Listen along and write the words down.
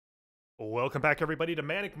Welcome back, everybody, to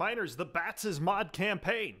Manic Miners, the Bats' mod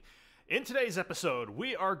campaign. In today's episode,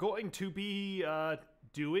 we are going to be,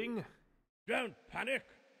 doing... Don't panic!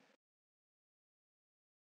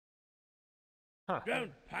 Huh.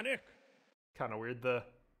 Don't panic! Kind of weird, the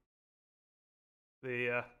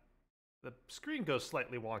screen goes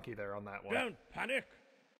slightly wonky there on that one. Don't panic!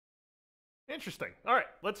 Interesting. Alright,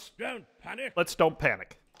 let's Don't panic! don't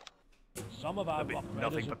panic. Some of our That'd be rock nothing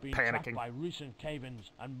raiders but have been panicking. trapped by recent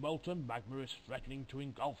cave-ins, and molten magma is threatening to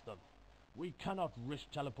engulf them. We cannot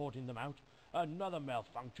risk teleporting them out. Another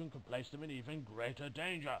malfunction could place them in even greater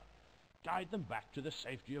danger. Guide them back to the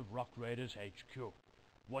safety of Rock Raiders HQ.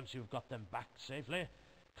 Once you've got them back safely,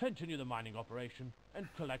 continue the mining operation and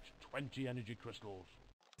collect 20 energy crystals.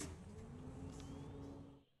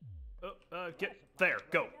 Get there.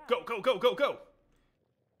 Go. Go, go, go, go, go!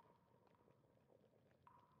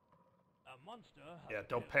 A monster Yeah,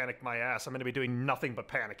 don't panic my ass. I'm going to be doing nothing but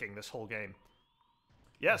panicking this whole game.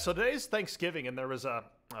 Yeah, so today's Thanksgiving, and there was a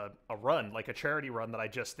run, like a charity run that I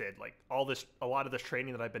just did. Like, a lot of this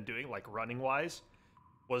training that I've been doing, like running-wise,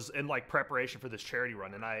 was in, like, preparation for this charity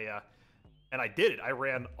run, and I did it. I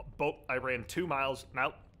ran 2 miles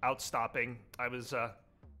out stopping. I was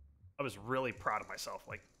really proud of myself.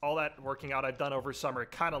 Like, all that working out I've done over summer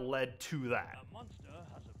kind of led to that. A monster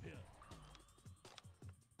has appeared.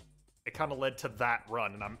 It kind of led to that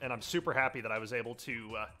run, and I'm super happy that I was able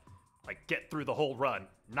to like get through the whole run,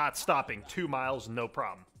 not stopping. 2 miles, no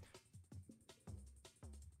problem.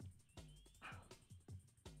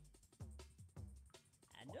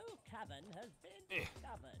 A new cavern has been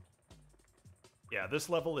discovered. Yeah, this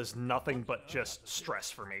level is nothing but just stress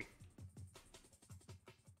for me.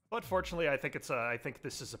 But fortunately, I think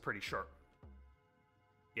this is a pretty short.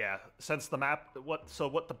 Yeah, since the map, what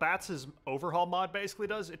the Bats' overhaul mod basically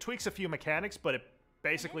does, it tweaks a few mechanics, but it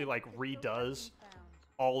basically like redoes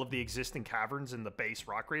all of the existing caverns in the base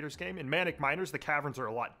Rock Raiders game. In Manic Miners, the caverns are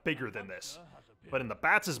a lot bigger than this. But in the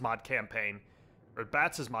Bats' mod campaign, or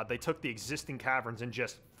Bats' mod, they took the existing caverns and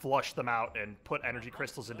just flushed them out and put energy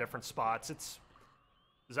crystals in different spots. It's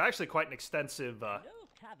actually quite an extensive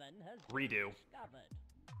redo.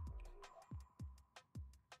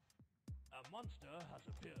 A monster has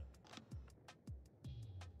appeared.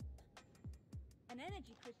 An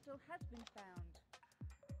energy crystal has been found.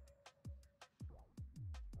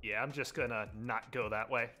 Yeah, I'm just gonna not go that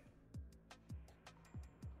way.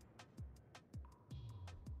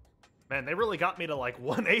 Man, they really got me to like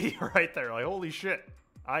 180 right there. Like, holy shit.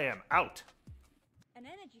 I am out. An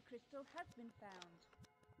energy crystal has been found.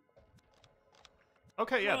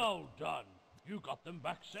 Okay, yeah. Well done. You got them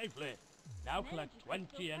back safely. Now collect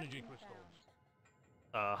 20 energy crystals.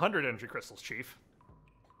 100 energy crystals, Chief.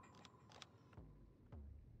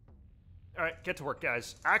 Alright, get to work,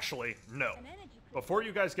 guys. Actually, no. Before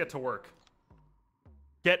you guys get to work,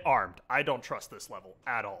 get armed. I don't trust this level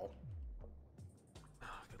at all. Oh,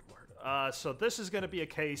 good lord. So this is going to be a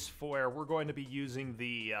case where we're going to be using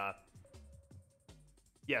the...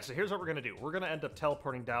 Yeah, so here's what we're going to do. We're going to end up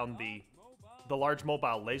teleporting down the large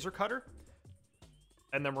mobile laser cutter.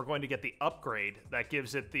 And then we're going to get the upgrade that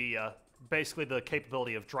gives it the... basically the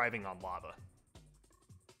capability of driving on lava.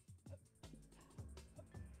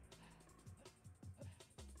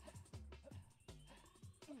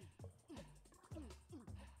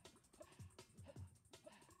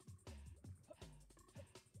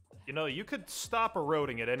 You know, you could stop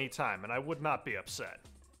eroding at any time, and I would not be upset.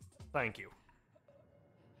 Thank you.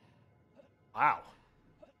 Wow.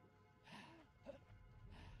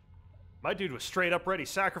 My dude was straight up ready.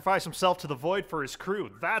 Sacrifice himself to the void for his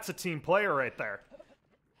crew. That's a team player right there.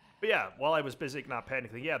 But yeah, while I was busy not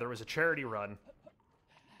panicking, yeah, there was a charity run.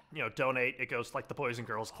 You know, donate. It goes like the Boys and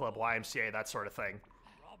Girls Club, YMCA, that sort of thing.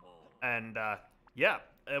 And, yeah,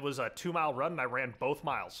 it was a 2-mile run, and I ran both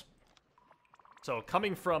miles. So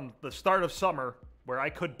coming from the start of summer, where I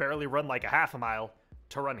could barely run like a half a mile,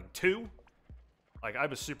 to running 2, like, I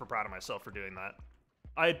was super proud of myself for doing that.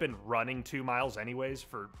 I had been running 2 miles anyways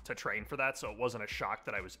to train for that, so it wasn't a shock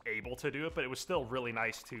that I was able to do it, but it was still really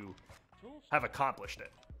nice to have accomplished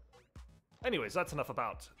it. Anyways, that's enough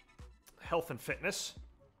about health and fitness.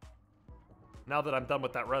 Now that I'm done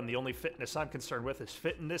with that run, the only fitness I'm concerned with is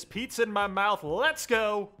fitting this pizza in my mouth. Let's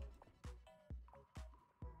go!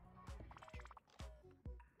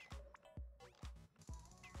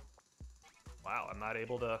 Wow, I'm not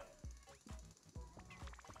able to...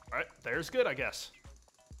 Alright, there's good, I guess.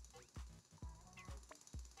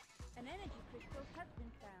 An energy crystal has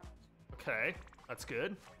been found. Okay, that's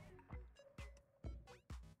good.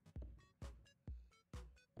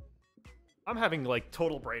 I'm having, like,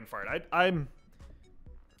 total brain fart. I'm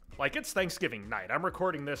Like, it's Thanksgiving night. I'm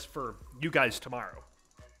recording this for you guys tomorrow.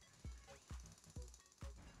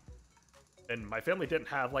 And my family didn't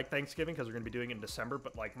have, like, Thanksgiving because we're going to be doing it in December,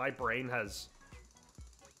 but, like, my brain has...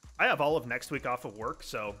 I have all of next week off of work,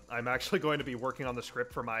 so I'm actually going to be working on the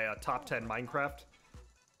script for my top 10 Minecraft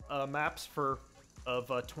maps of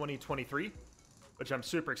 2023, which I'm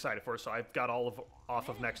super excited for. So I've got all off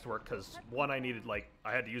of next work because, one, I needed, like,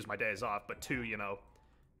 I had to use my days off, but two, you know...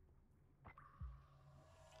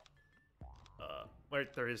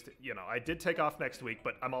 there is, you know, I did take off next week,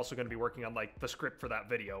 but I'm also going to be working on, like, the script for that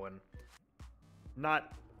video and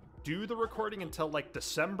not do the recording until, like,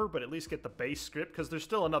 December, but at least get the base script, because there's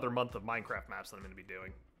still another month of Minecraft maps that I'm going to be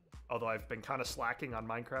doing. Although I've been kind of slacking on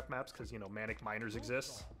Minecraft maps, because, you know, Manic Miners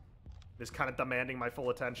exists. It's kind of demanding my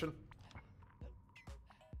full attention.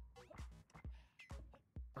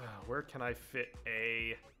 Where can I fit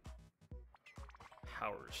a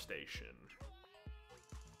power station?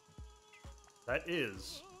 That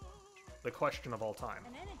is the question of all time.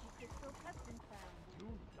 An energy crystal has been found. Two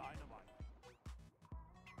dynamite.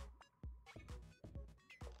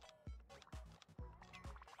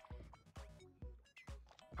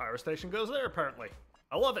 Power station goes there, apparently.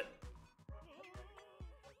 I love it.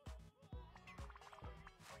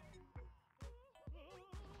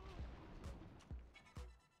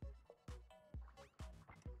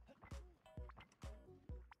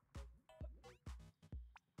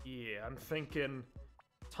 Yeah, I'm thinking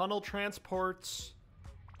tunnel transports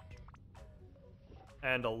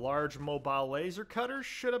and a large mobile laser cutter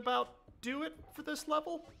should about do it for this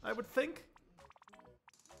level, I would think.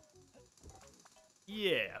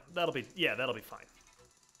 Yeah, that'll be fine.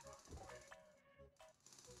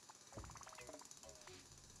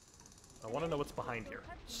 I want to know what's behind here.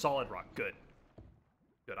 Solid rock, good.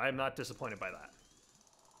 Good, I am not disappointed by that.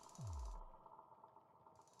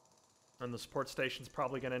 And the support station's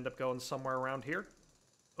probably going to end up going somewhere around here.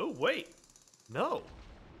 Oh, wait. No.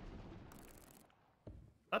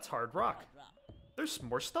 That's hard rock. There's some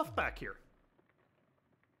more stuff back here.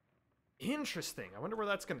 Interesting. I wonder where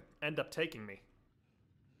that's going to end up taking me.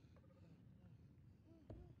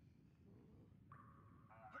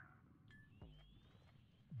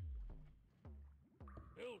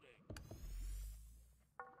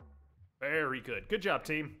 Very good. Good job,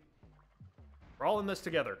 team. We're all in this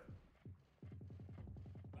together.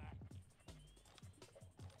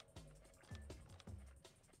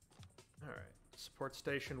 Alright. Support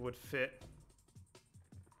station would fit.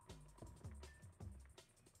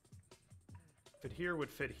 Fit here,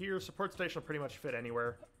 would fit here. Support station will pretty much fit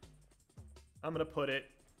anywhere. I'm going to put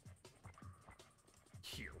it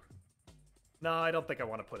here. No, I don't think I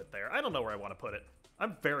want to put it there. I don't know where I want to put it.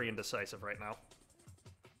 I'm very indecisive right now.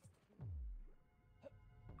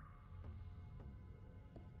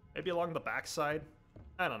 Maybe along the backside?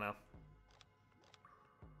 I don't know.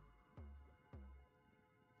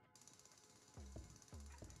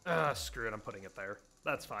 Screw it, I'm putting it there.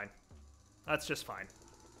 That's fine. That's just fine.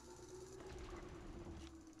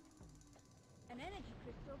 An energy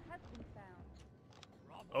crystal has been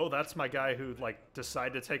found. Oh, that's my guy who, like,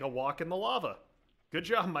 decided to take a walk in the lava. Good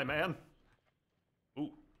job, my man. Ooh,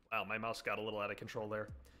 wow, my mouse got a little out of control there.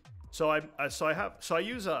 So I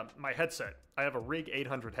use my headset. I have a Rig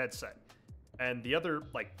 800 headset. And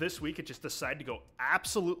this week it just decided to go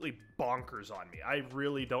absolutely bonkers on me. I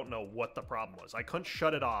really don't know what the problem was. I couldn't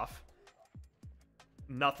shut it off.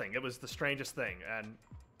 Nothing. It was the strangest thing. And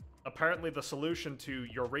apparently the solution to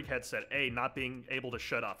your Rig headset, not being able to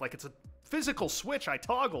shut off. Like, it's a physical switch I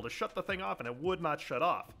toggle to shut the thing off, and it would not shut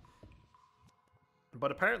off.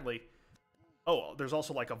 But apparently... Oh, there's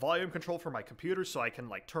also, like, a volume control for my computer, so I can,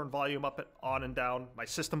 like, turn volume up, on and down, my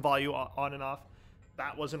system volume on and off.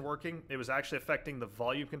 That wasn't working. It was actually affecting the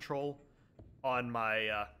volume control on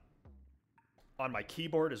my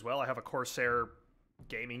keyboard as well. I have a Corsair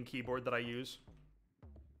gaming keyboard that I use.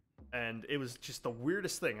 And it was just the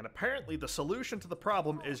weirdest thing. And apparently the solution to the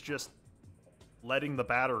problem is just letting the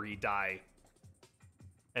battery die.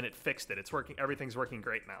 And it fixed it. It's working. Everything's working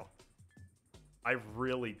great now. I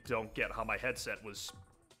really don't get how my headset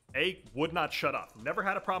would not shut off. Never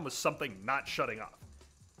had a problem with something not shutting off.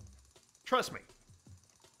 Trust me.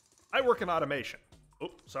 I work in automation. Oh,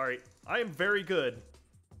 sorry. I am very good.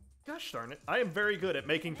 Gosh darn it. I am very good at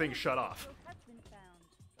making things shut off.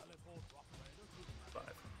 5.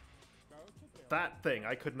 That thing,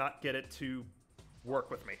 I could not get it to work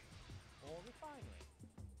with me.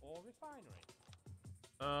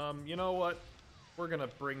 You know what? We're gonna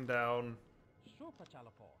bring down... Super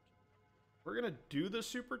teleport. We're gonna do the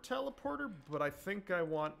super teleporter, but I think I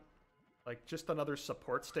want, like, just another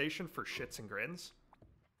support station for shits and grins.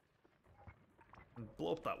 And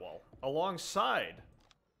blow up that wall. Alongside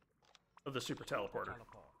of the super teleporter.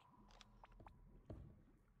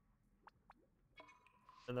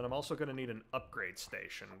 And then I'm also going to need an upgrade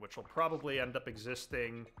station, which will probably end up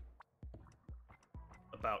existing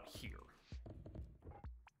about here.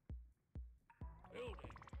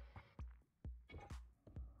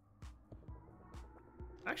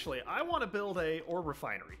 Actually, I want to build a ore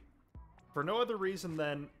refinery. For no other reason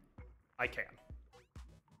than I can.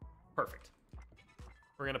 Perfect.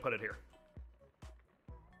 We're going to put it here.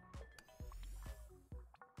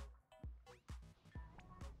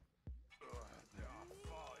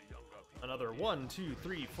 Another 1, 2,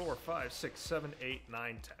 3, 4, 5, 6, 7, 8,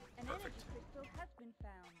 9, 10. Perfect. An energy crystal has been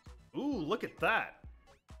found. Ooh, look at that.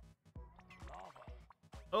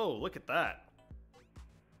 Oh, look at that.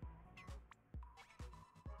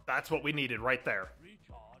 That's what we needed right there.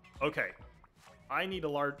 Okay. I need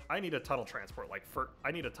a tunnel transport.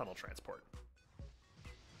 I need a tunnel transport.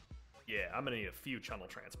 Yeah, I'm gonna need a few tunnel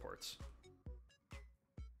transports.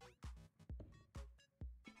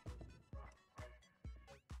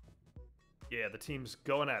 Yeah, the team's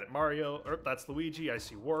going at it. Mario, that's Luigi. I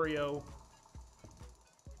see Wario.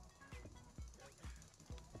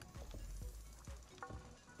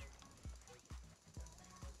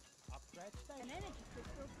 An energy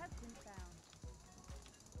crystal has been found.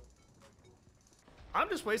 I'm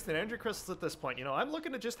just wasting energy crystals at this point. You know, I'm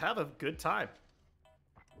looking to just have a good time.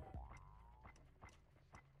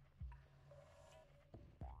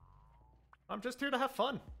 I'm just here to have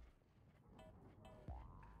fun.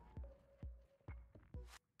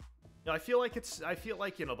 I feel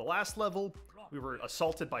like, you know, the last level, we were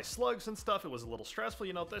assaulted by slugs and stuff. It was a little stressful,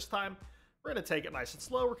 you know, this time. We're going to take it nice and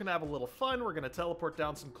slow. We're going to have a little fun. We're going to teleport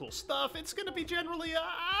down some cool stuff. It's going to be generally a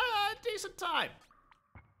decent time.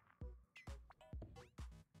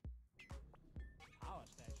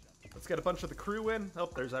 Let's get a bunch of the crew in. Oh,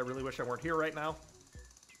 there's I really wish I weren't here right now.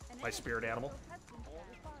 My spirit animal.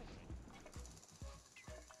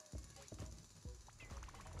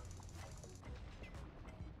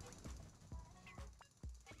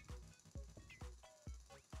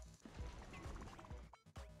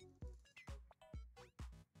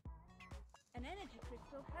 An energy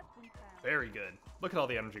crystal has been found. Very good. Look at all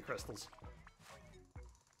the energy crystals.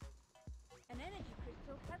 An energy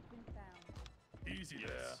crystal has been found. Easy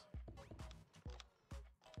there.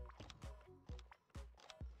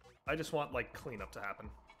 I just want, like, cleanup to happen.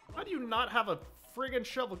 How do you not have a friggin'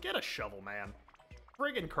 shovel? Get a shovel, man.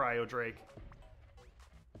 Friggin' Cryo Drake.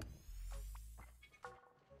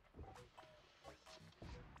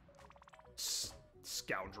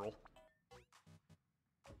 Scoundrel.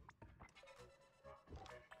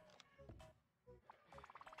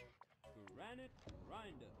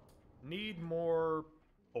 Rhonda. Need more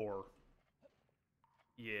ore.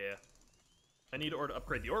 Yeah. I need ore to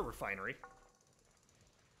upgrade the ore refinery.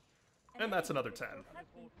 And that's another 10.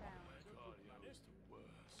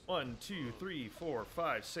 1, 2, 3, 4,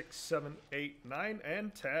 5, 6, 7, 8, 9,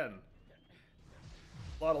 and 10.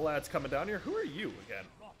 A lot of lads coming down here. Who are you again?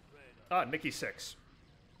 Ah, Nikki 6.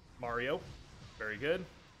 Mario. Very good.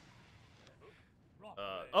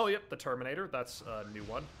 Oh, yep, the Terminator. That's a new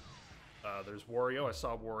one. There's Wario. I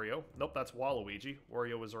saw Wario. Nope, that's Waluigi.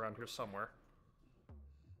 Wario was around here somewhere.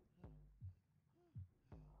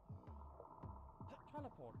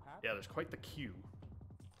 Yeah, there's quite the queue.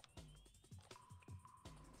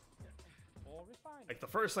 Like, the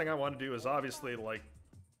first thing I want to do is obviously, like,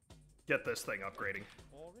 get this thing upgrading.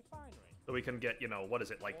 So we can get, you know, what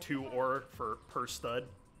is it, like 2 ore per stud?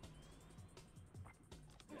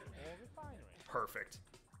 Perfect.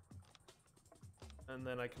 And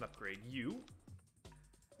then I can upgrade you.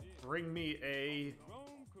 Bring me a...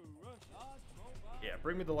 Yeah,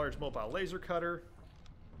 bring me the large mobile laser cutter.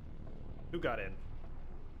 Who got in?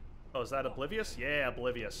 Oh, is that Oblivious? Yeah,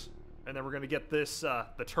 Oblivious. And then we're going to get this, the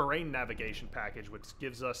terrain navigation package, which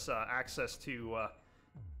gives us access to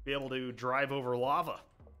be able to drive over lava.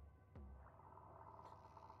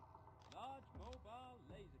 Large mobile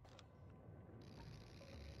laser cutter.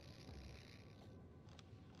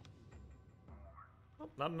 Oh,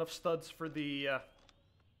 not enough studs for the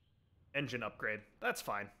engine upgrade. That's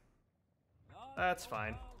fine. That's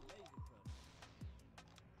fine.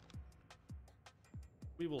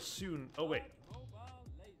 We will soon... Oh, wait.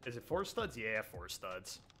 Is it 4 studs? Yeah, 4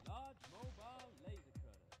 studs.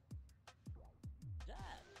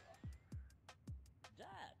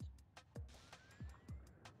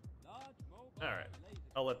 Alright.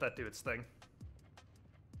 I'll let that do its thing.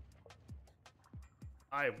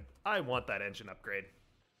 I want that engine upgrade.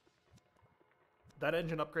 That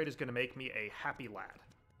engine upgrade is going to make me a happy lad.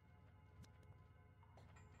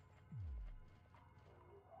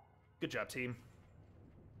 Good job, team.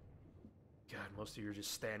 God, most of you are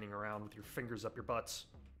just standing around with your fingers up your butts.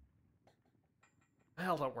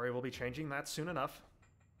 Well, don't worry, we'll be changing that soon enough.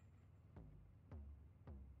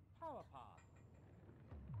 Power pod.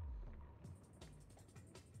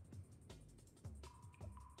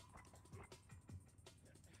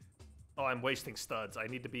 Oh, I'm wasting studs. I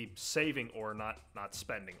need to be saving ore, not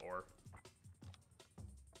spending ore.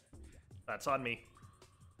 That's on me.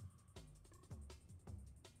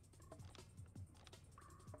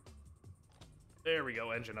 There we go,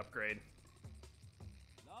 engine upgrade.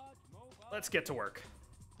 Let's get to work.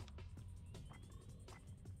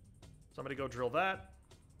 Somebody go drill that.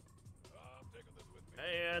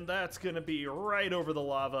 And that's gonna be right over the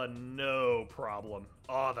lava, no problem.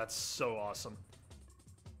 Oh, that's so awesome.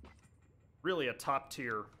 Really a top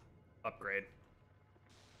tier upgrade.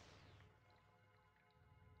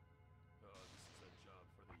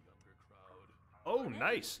 Oh,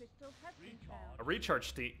 nice. A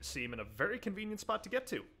recharge seam in a very convenient spot to get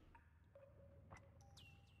to.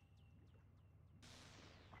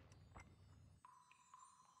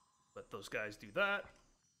 Let those guys do that.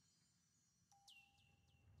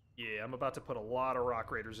 Yeah, I'm about to put a lot of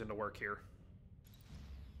rock raiders into work here.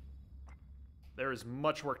 There is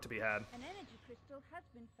much work to be had. An energy crystal has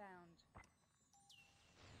been found.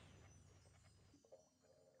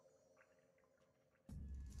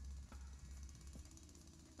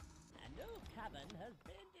 A new cavern has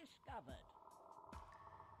been discovered.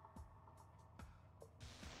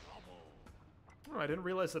 Oh, I didn't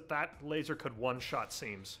realize that that laser could one-shot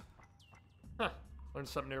seams. Huh. Learn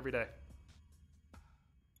something new every day.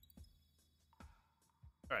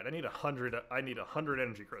 All right, I need 100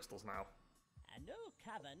 energy crystals now. A new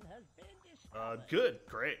cavern has been discovered. Good,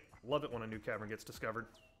 great. Love it when a new cavern gets discovered.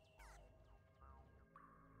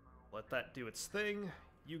 Let that do its thing.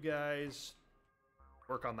 You guys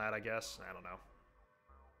work on that, I guess. I don't know.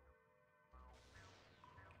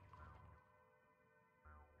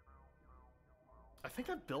 I think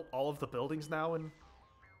I've built all of the buildings now in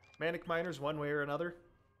Manic Miners one way or another.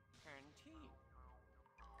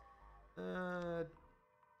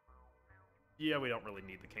 Yeah, we don't really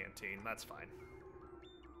need the canteen. That's fine.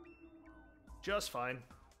 Just fine.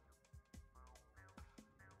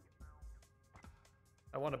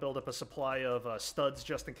 I want to build up a supply of studs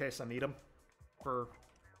just in case I need them for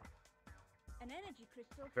An energy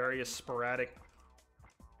crystal. various sporadic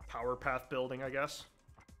power path building, I guess.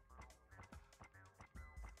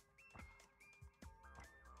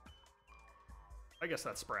 I guess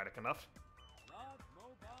that's sporadic enough. Large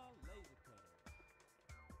mobile laser cutter.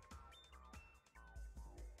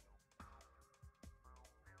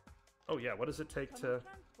 Oh yeah, what does it take Tunnel to...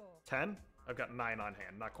 transport. 10? I've got 9 on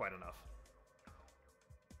hand, not quite enough.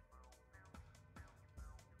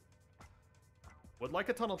 Would like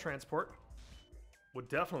a tunnel transport. Would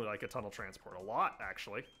definitely like a tunnel transport. A lot,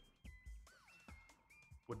 actually.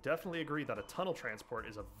 Would definitely agree that a tunnel transport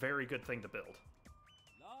is a very good thing to build.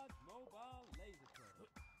 Large mobile laser cutter.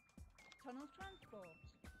 Tunnel transport.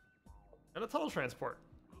 And a tunnel transport.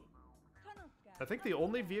 Tunnel scan. I think the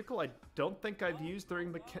only vehicle I don't think I've used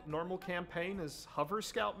during the normal campaign is Hover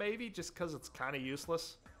Scout, maybe, just because it's kind of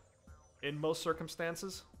useless in most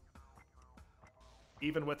circumstances.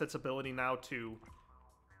 Even with its ability now to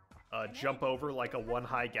jump over like a one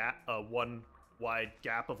wide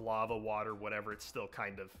gap of lava, water, whatever, it's still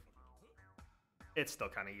kind of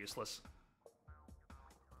useless.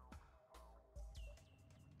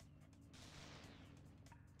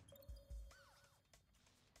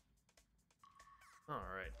 All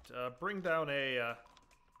right, bring down a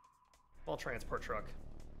small transport truck.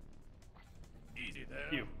 Easy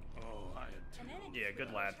there. You. Oh, I An energy Yeah, good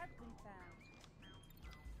crystal lad. has been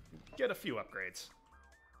found. Get a few upgrades.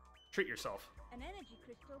 Treat yourself. An energy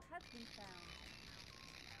crystal has been found.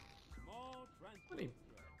 Small transport. What do you-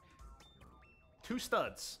 2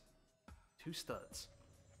 studs. 2 studs.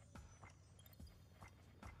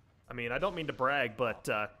 I mean, I don't mean to brag, but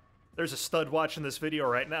there's a stud watching this video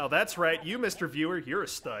right now. That's right, you, Mr. Viewer, you're a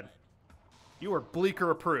stud. You are Bleaker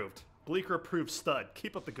approved. Bleaker approved stud.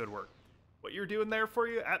 Keep up the good work. What you're doing there for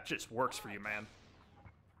you, that just works for you, man.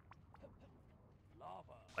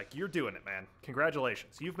 Lava. Like, you're doing it, man.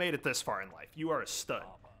 Congratulations. You've made it this far in life. You are a stud.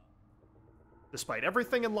 Despite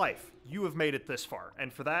everything in life, you have made it this far.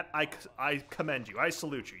 And for that, I commend you. I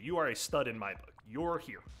salute you. You are a stud in my book. You're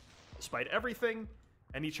here. Despite everything,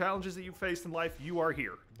 any challenges that you've faced in life, you are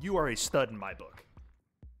here. You are a stud in my book.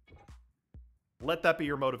 Let that be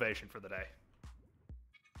your motivation for the day.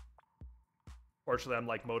 Fortunately, I'm,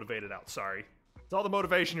 like, motivated out. Sorry. It's all the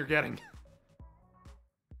motivation you're getting.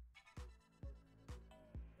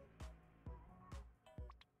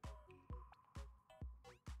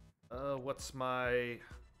 What's my...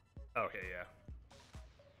 Okay, yeah.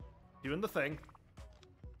 Doing the thing.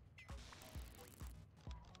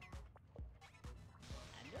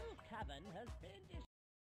 A new cavern has been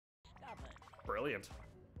discovered. Brilliant.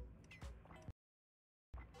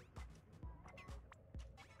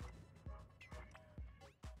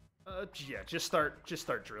 Yeah, just start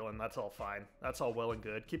drilling. That's all fine. That's all well and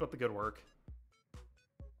good. Keep up the good work.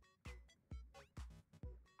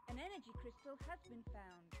 An energy crystal has been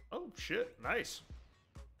found. Oh, shit. Nice.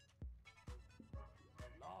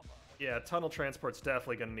 Lava. Yeah, tunnel transport's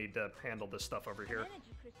definitely gonna need to handle this stuff over here. An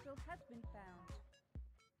energy crystal has been found.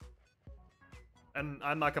 And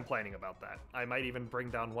I'm not complaining about that. I might even bring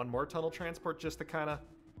down one more tunnel transport just to kind of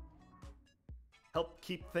help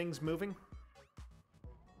keep things moving.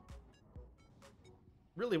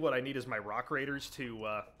 Really what I need is my rock raiders to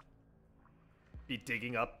be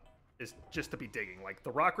digging up, is just to be digging. Like,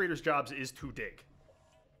 the rock raiders' jobs is to dig.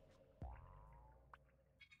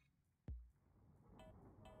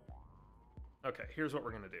 Okay, here's what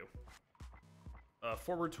we're gonna do.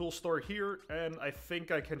 Forward tool store here, and I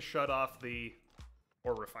think I can shut off the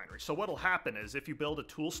ore refinery. So what'll happen is, if you build a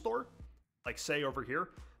tool store, like say over here,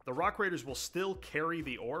 the rock raiders will still carry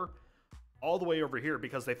the ore all the way over here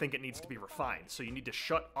because they think it needs to be refined. So you need to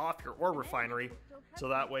shut off your ore refinery so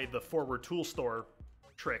that way the forward tool store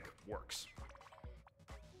trick works.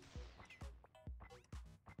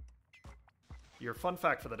 Your fun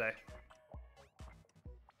fact for the day.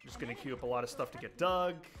 I'm just gonna queue up a lot of stuff to get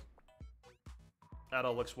dug. That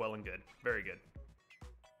all looks well and good. Very good.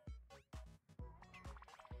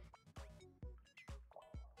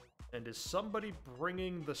 And is somebody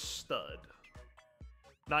bringing the stud?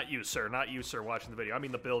 Not you, sir. Not you, sir, watching the video. I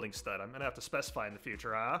mean the building stud. I'm gonna have to specify in the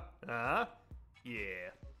future, huh? Huh?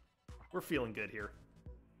 Yeah. We're feeling good here.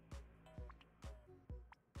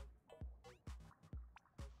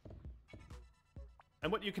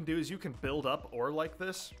 And what you can do is you can build up ore like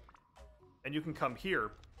this, and you can come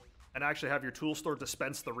here and actually have your tool store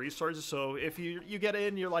dispense the resources. So if you get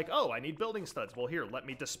in, you're like, oh, I need building studs. Well, here, let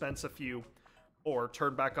me dispense a few, or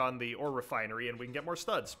turn back on the ore refinery, and we can get more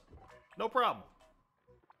studs. No problem.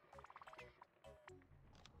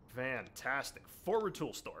 Fantastic. Forward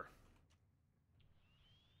tool store.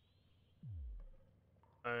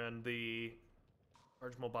 And the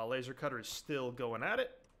large mobile laser cutter is still going at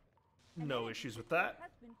it. No issues with that.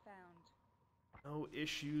 Has been found. No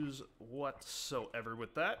issues whatsoever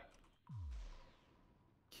with that.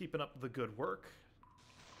 Keeping up the good work.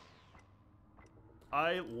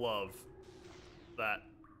 I love that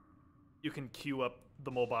you can queue up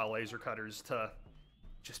the mobile laser cutters to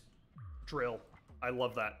just drill. I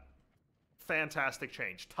love that. Fantastic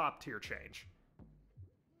change. Top tier change.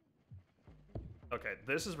 Okay,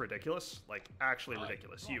 this is ridiculous. Like, actually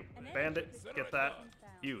ridiculous. You, Bandit, get that.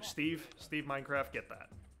 You, Steve Minecraft, get that.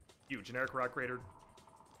 You, Generic Rock Raider.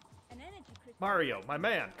 An energy crystal. Mario, my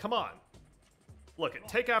man, come on. Look,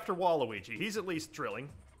 take after Waluigi. He's at least drilling.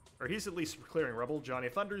 Or he's at least clearing rubble. Johnny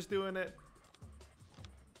Thunder's doing it.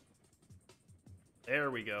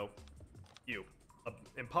 There we go. You,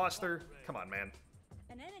 imposter. Come on, man.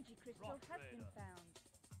 An energy crystal has been found.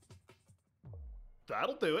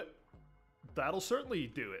 That'll do it. That'll certainly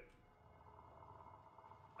do it.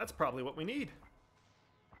 That's probably what we need.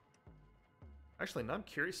 Actually, now I'm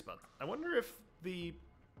curious about that. I wonder if the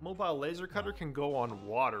mobile laser cutter can go on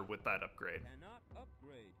water with that upgrade. Cannot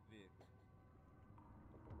upgrade vehicle.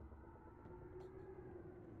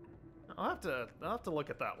 I'll have to look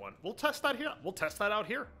at that one. We'll test that here. We'll test that out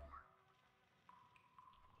here.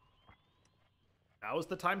 Now is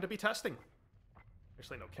the time to be testing.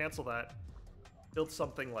 Actually, no, cancel that. Build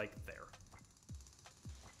something like there.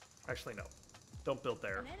 Actually, no. Don't build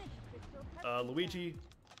there. An energy crystal has been Luigi,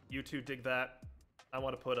 you two dig that. I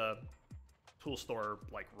want to put a tool store,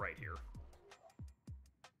 like, right here.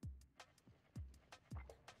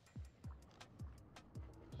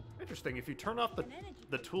 Interesting, if you turn off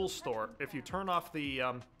the tool store, if you turn off the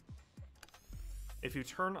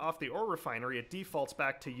ore refinery, it defaults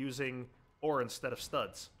back to using ore instead of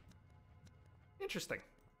studs. Interesting.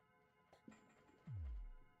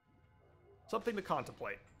 Something to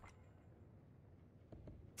contemplate.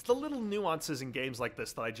 It's the little nuances in games like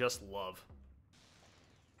this that I just love.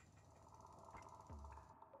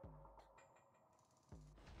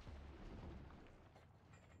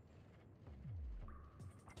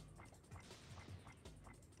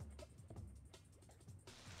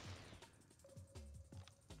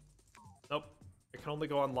 Nope. It can only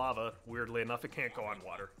go on lava. Weirdly enough, it can't go on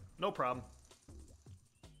water. No problem.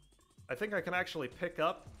 I think I can actually pick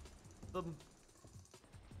up the...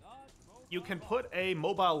 You can put a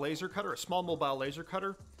mobile laser cutter, a small mobile laser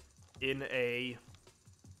cutter, in a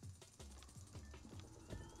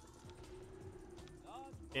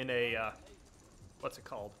what's it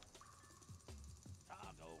called?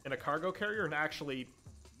 In a cargo carrier, and actually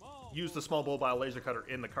use the small mobile laser cutter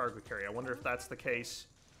in the cargo carrier. I wonder if that's the case.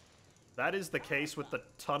 That is the case with the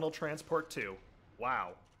tunnel transport too.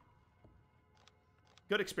 Wow.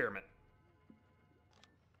 Good experiment.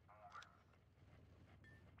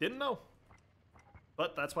 Didn't know.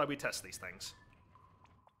 But that's why we test these things.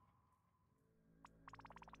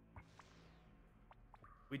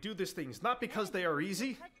 We do these things not because they are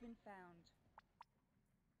easy.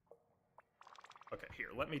 Okay, here,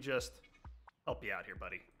 let me just help you out here,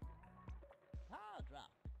 buddy.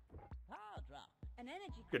 An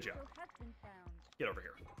energy Good job. crystal has been found. Get over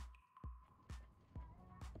here.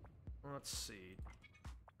 Let's see.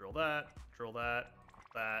 Drill that,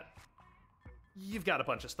 that. You've got a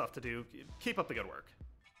bunch of stuff to do. Keep up the good work.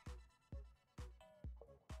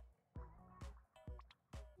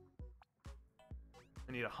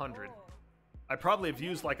 I need 100. I probably have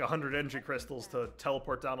used like 100 energy crystals to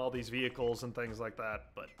teleport down all these vehicles and things like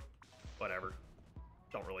that, but whatever.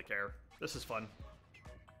 Don't really care. This is fun.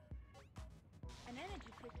 An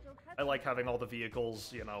energy crystal has I like having all the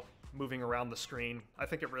vehicles, you know, moving around the screen. I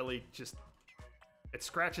think it really just... it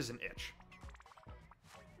scratches an itch.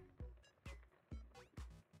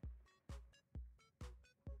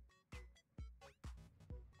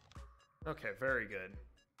 Okay, very good.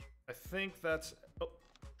 I think that's... oh,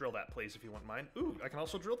 drill that, please, if you wouldn't mind. Ooh, I can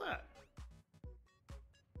also drill that.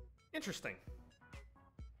 Interesting.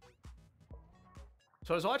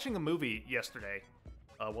 So I was watching a movie yesterday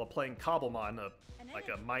while playing Cobblemon, like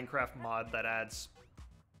a Minecraft mod that adds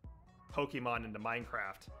Pokemon into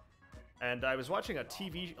Minecraft. And I was watching a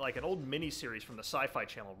TV, like an old mini-series from the Sci-Fi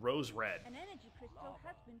Channel, Rose Red. An energy crystal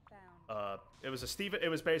has been found. It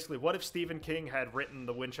was basically, what if Stephen King had written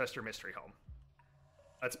the Winchester Mystery Home?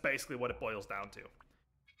 That's basically what it boils down to.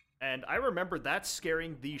 And I remember that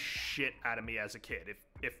scaring the shit out of me as a kid.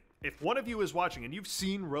 If one of you is watching and you've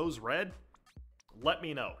seen Rose Red, let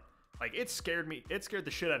me know. Like, it scared me, it scared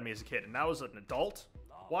the shit out of me as a kid. And now as an adult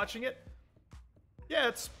watching it, yeah,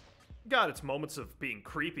 it's got its moments of being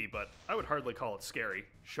creepy, but I would hardly call it scary.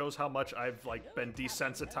 Shows how much I've, like, been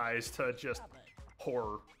desensitized to just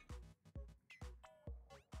horror.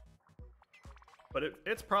 But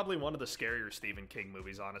it's probably one of the scarier Stephen King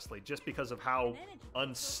movies, honestly, just because of how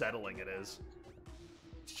unsettling it is.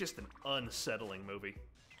 It's just an unsettling movie.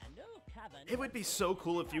 It would be so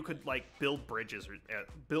cool if you could, like, build bridges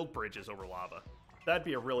over lava. That'd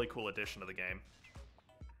be a really cool addition to the game.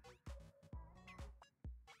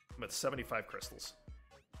 I'm at 75 crystals.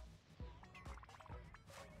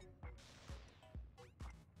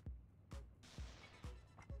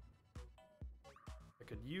 I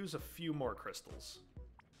could use a few more crystals.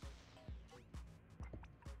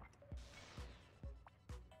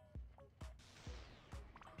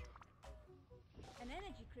 An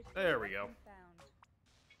energy crystal There we has go. been found.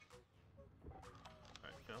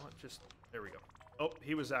 Alright, you know what? Just, there we go. Oh,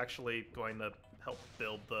 he was actually going to help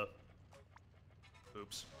build the...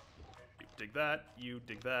 oops. You dig that, you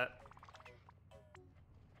dig that.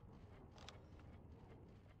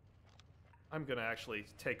 I'm gonna actually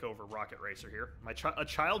take over Rocket Racer here. A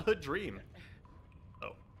childhood dream.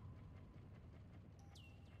 Oh.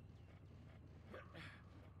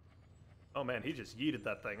 Oh man, he just yeeted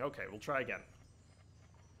that thing. Okay, we'll try again.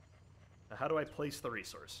 Now, how do I place the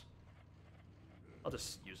resource? I'll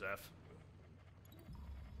just use F.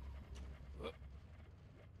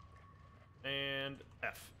 And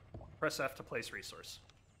F. Press F to place resource.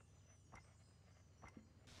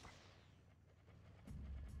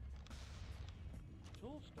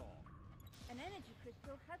 Tool store. An energy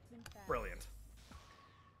crystal has been found. Brilliant.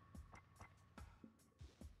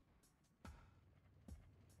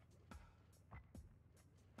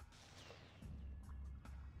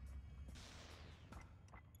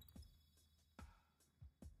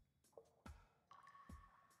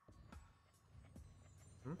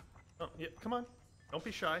 Oh, yeah, come on. Don't be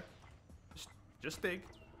shy. Just dig.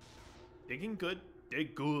 Digging good.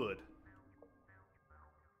 Dig good.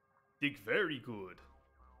 Dig very good.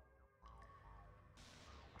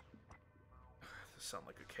 Sound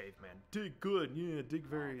like a caveman. Dig good. Yeah, dig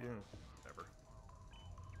very... whatever.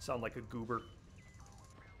 Sound like a goober.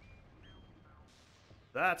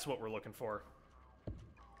 That's what we're looking for.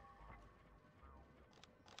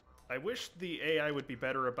 I wish the AI would be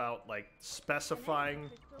better about, like, specifying... An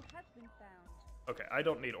energy crystal has been found. Okay, I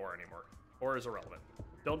don't need ore anymore. Ore is irrelevant.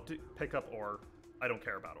 Don't pick up ore. I don't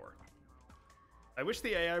care about ore. I wish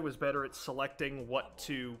the AI was better at selecting what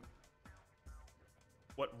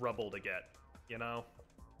rubble to get, you know?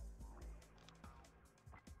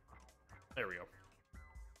 There we go.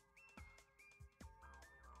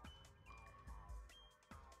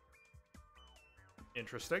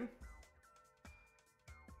 Interesting.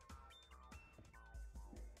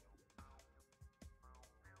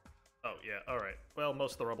 Oh, yeah, alright. Well,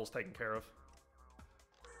 most of the rubble's taken care of.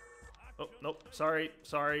 Oh, nope. Sorry.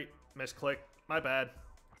 Misclick. My bad.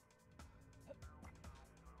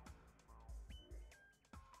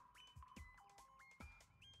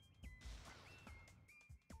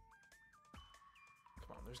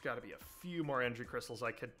 Come on, there's got to be a few more energy crystals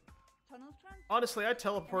I could... Tunnels transport. Honestly, I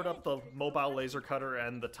teleport up the mobile laser cutter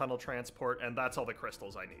and the tunnel transport, and that's all the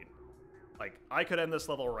crystals I need. Like, I could end this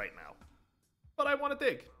level right now. But I want to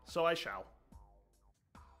dig, so I shall.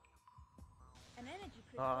 An energy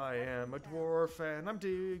crystal I has am a been found. dwarf and I'm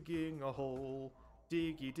digging a hole.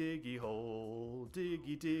 Diggy, diggy hole.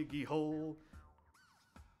 Diggy, diggy hole.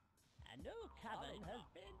 A new cavern has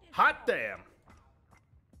been Hot damn!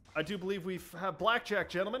 I do believe we have blackjack,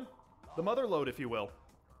 gentlemen. The mother lode, if you will.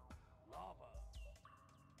 lava.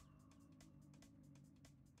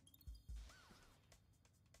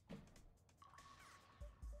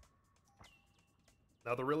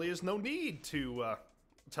 Now, there really is no need to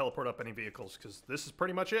teleport up any vehicles, because this is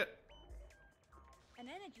pretty much it. An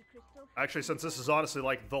energy crystal. Actually, since this is honestly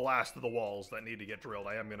like the last of the walls that need to get drilled,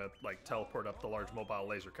 I am going to like teleport up the large mobile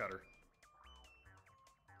laser cutter.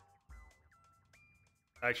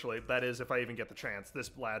 Actually, that is if I even get the chance.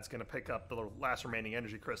 This lad's going to pick up the last remaining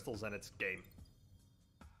energy crystals and it's game.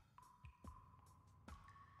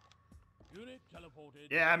 Unit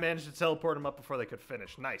teleported. Yeah, I managed to teleport them up before they could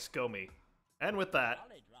finish. Nice, go me. And with that,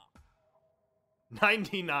 Solid rock.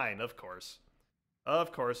 99, of course.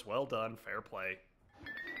 Of course, well done, fair play.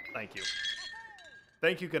 Thank you.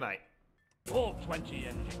 Thank you, good night. All 20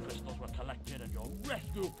 energy crystals were collected and your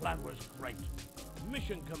rescue plan was great.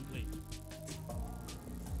 Mission complete.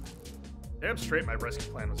 Damn straight my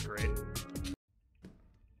rescue plan was great.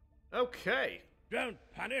 Okay. Don't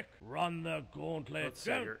panic. Run the gauntlet. Let's see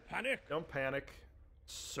Don't here. panic. Don't panic.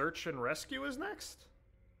 Search and rescue is next?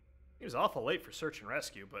 He was awful late for search and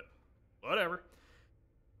rescue, but whatever.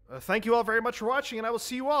 Thank you all very much for watching, and I will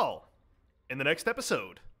see you all in the next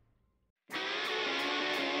episode.